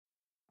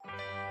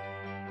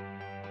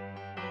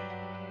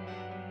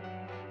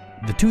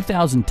the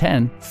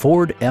 2010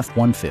 Ford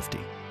F-150.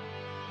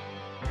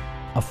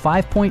 A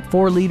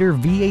 5.4-liter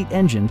V8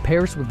 engine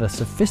pairs with a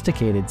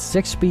sophisticated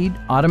 6-speed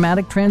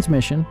automatic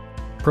transmission,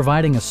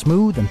 providing a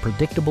smooth and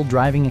predictable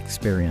driving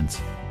experience.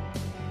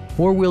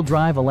 Four-wheel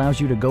drive allows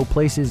you to go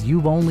places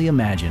you've only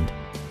imagined.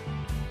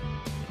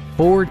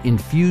 Ford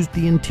infused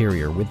the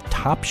interior with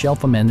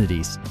top-shelf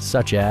amenities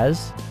such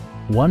as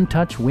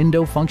one-touch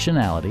window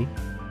functionality,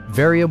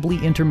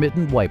 variably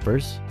intermittent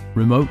wipers,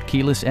 remote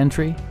keyless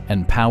entry,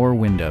 and power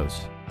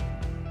windows.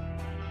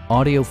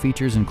 Audio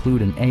features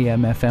include an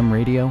AM/FM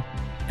radio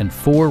and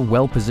 4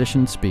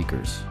 well-positioned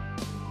speakers.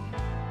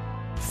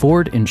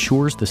 Ford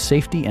ensures the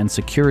safety and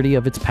security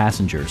of its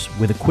passengers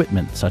with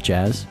equipment such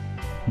as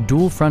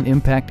dual front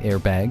impact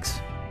airbags,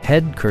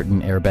 head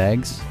curtain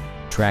airbags,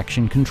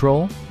 traction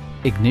control,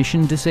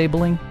 ignition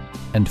disabling,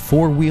 and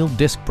 4-wheel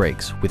disc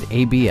brakes with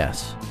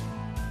ABS.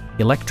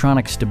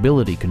 Electronic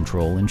stability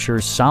control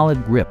ensures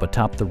solid grip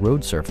atop the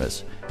road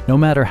surface, no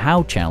matter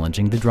how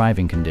challenging the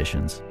driving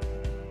conditions.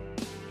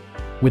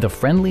 With a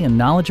friendly and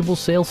knowledgeable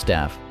sales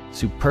staff,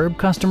 superb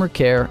customer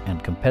care,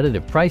 and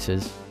competitive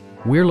prices,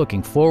 we're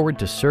looking forward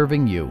to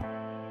serving you.